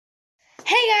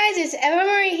Hey guys, it's Eva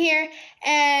Marie here,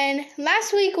 and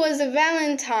last week was the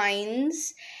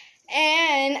Valentine's,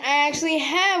 and I actually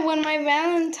have one of my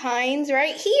Valentines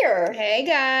right here. Hey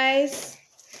guys.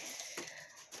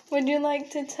 Would you like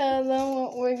to tell them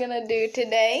what we're gonna do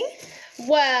today?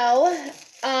 Well,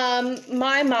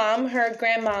 my mom, her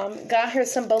grandmom, got her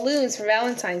some balloons for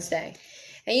Valentine's Day.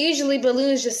 And usually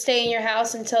balloons just stay in your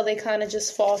house until they kind of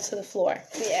just fall to the floor.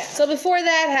 Yeah. So before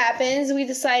that happens, we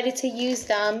decided to use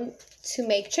them to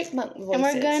make chipmunk voices. And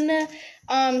we're gonna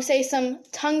say some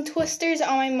tongue twisters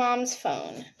on my mom's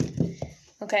phone.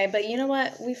 Okay, but you know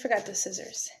what? We forgot the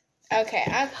scissors. Okay,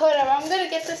 hold up. I'm gonna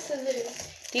get the scissors.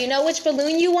 Do you know which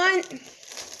balloon you want?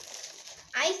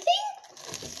 I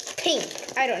think pink.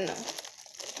 I don't know.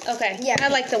 Okay. Yeah. I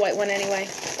like the white one anyway.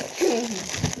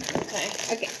 Okay.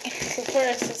 Okay. So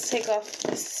first, let's take off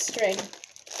this string.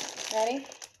 Ready?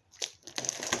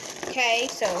 Okay,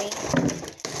 so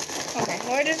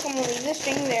we're just gonna leave the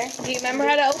string there. Do you remember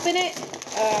how to open it?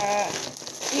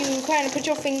 You kind of put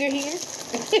your finger here.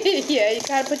 Yeah, you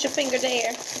gotta put your finger there,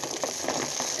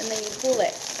 and then you pull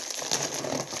it.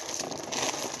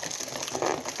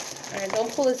 All right,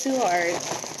 don't pull it too hard.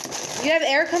 You have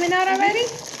air coming out already?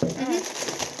 Mm-hmm.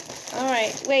 All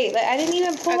right, wait, I didn't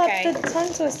even pull up the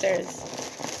tongue twisters.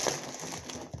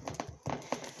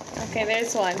 Okay,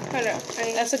 there's one. Hold up.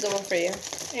 That's a good one for you.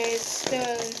 It's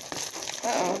the...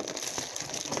 Uh-oh.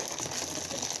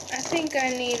 I think I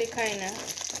need to kind of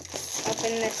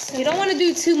open this. You don't want to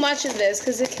do too much of this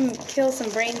because it can kill some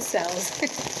brain cells.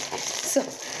 So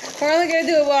we're only going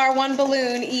to do our one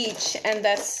balloon each, and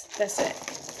that's it.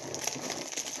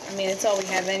 I mean, it's all we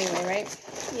have anyway, right?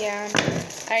 Yeah.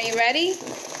 Are you ready?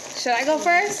 Should I go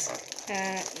first?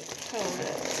 Hold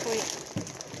up. Wait.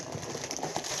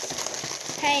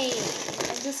 Hey.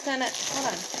 I'm just gonna, hold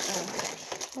on.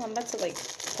 Oh, I'm about to like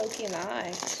poke you in the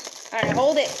eye. All right,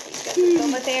 hold it.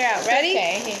 Don't let the air out. Ready?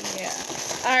 Okay, yeah.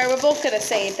 All right, we're both gonna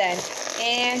say it then.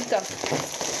 And go.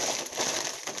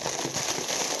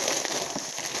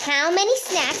 How many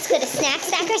snacks could a snack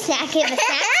stacker snack if a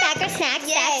snack stacker snack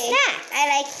snack? I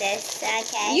like this.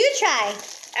 Okay. You try.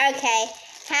 Okay.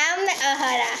 How many? Oh,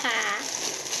 hold on.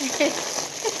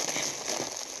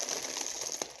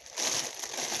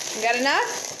 You got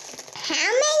enough? How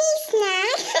many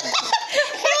snacks?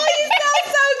 Oh, you sound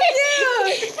so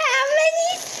cute. How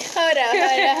many? Hold up.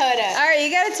 All right,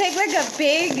 you gotta take like a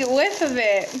big whiff of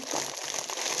it.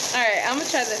 All right, I'm gonna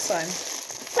try this one.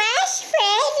 Fresh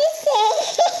fries.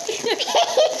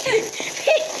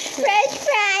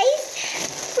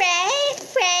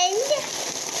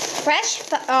 Fresh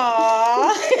fries. Aww. I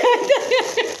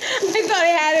thought I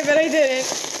had it, but I didn't.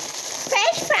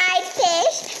 Fresh fried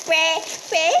fish.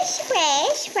 Fresh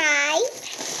fries.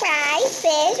 Fried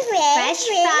fish. Fresh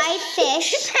fried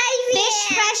fish. Fish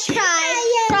fresh fried.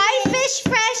 Fried fish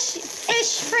fresh.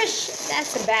 Fish fresh.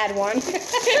 That's a bad one.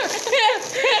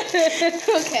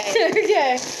 Okay.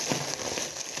 Okay.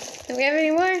 Do we have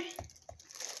any more?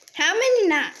 How many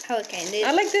not? Okay.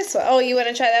 I like this one. Oh, you want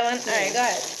to try that one? All right, go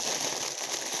ahead.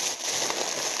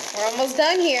 We're almost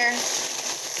done here.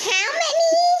 How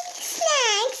many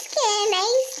snacks can a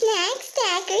snack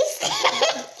stacker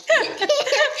snack?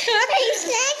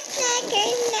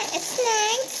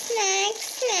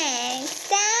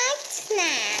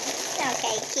 Snacks.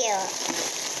 Okay, cute.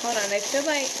 Hold on, I feel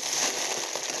like...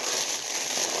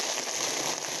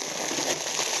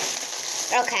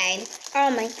 Okay. Oh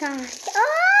my gosh.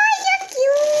 Oh, you're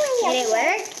cute. Did it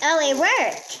work? Oh, it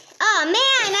worked. Oh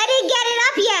man, I didn't get it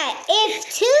up yet. If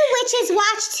two witches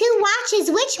watch two watches,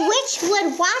 which witch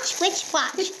would watch which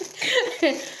watch?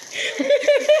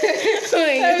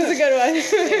 That was a good one.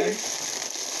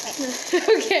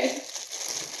 Okay.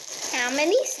 How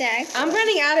many snacks? I'm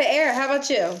running out of air. How about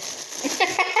you? I'm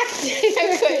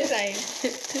so excited.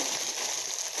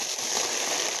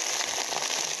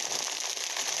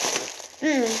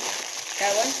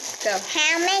 Got one? Go.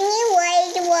 How many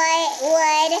would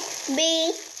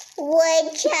be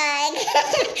woodchuck?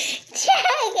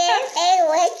 Chuck if a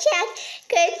woodchuck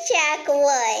could chuck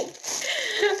wood.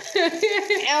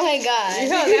 Oh my god. You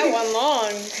held that one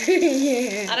long.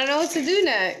 I don't know what to do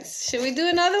next. Should we do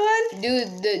another one?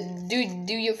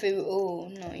 Do your favorite. Oh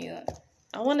no, yeah.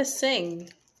 I want to sing.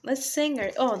 Let's sing.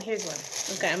 Oh, here's one.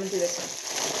 Okay, I'm gonna do this one.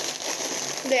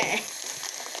 There.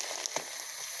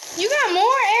 You got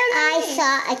more air than I me.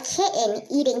 saw a kitten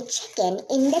eating chicken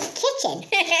in the kitchen.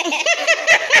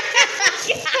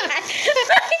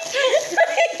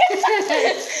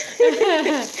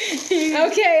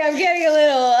 Okay, I'm getting a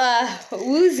little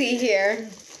woozy here.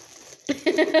 Did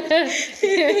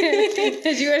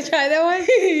you want to try that one?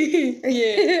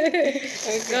 Yeah.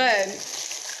 Good.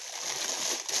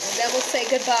 then we'll say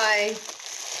goodbye.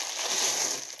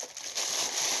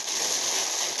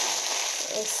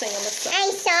 We'll sing them a song. I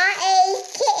saw a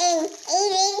kitten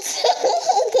eating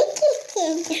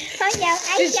chicken. Oh no,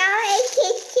 I saw a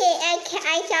kitten.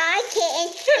 I saw a kitten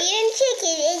eating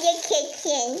chicken in the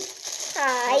kitchen.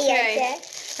 Oh, Okay.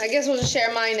 yes. I guess we'll just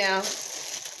share mine now.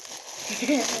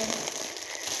 Let's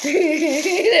There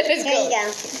you go. go.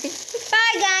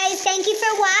 Bye, guys. Thank you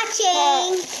for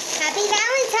watching. Happy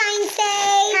Valentine's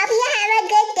Day. Hope you have a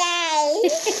good day.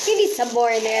 You need some more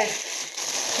in there.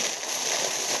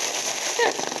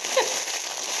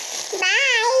 Bye.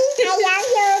 I love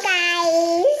you.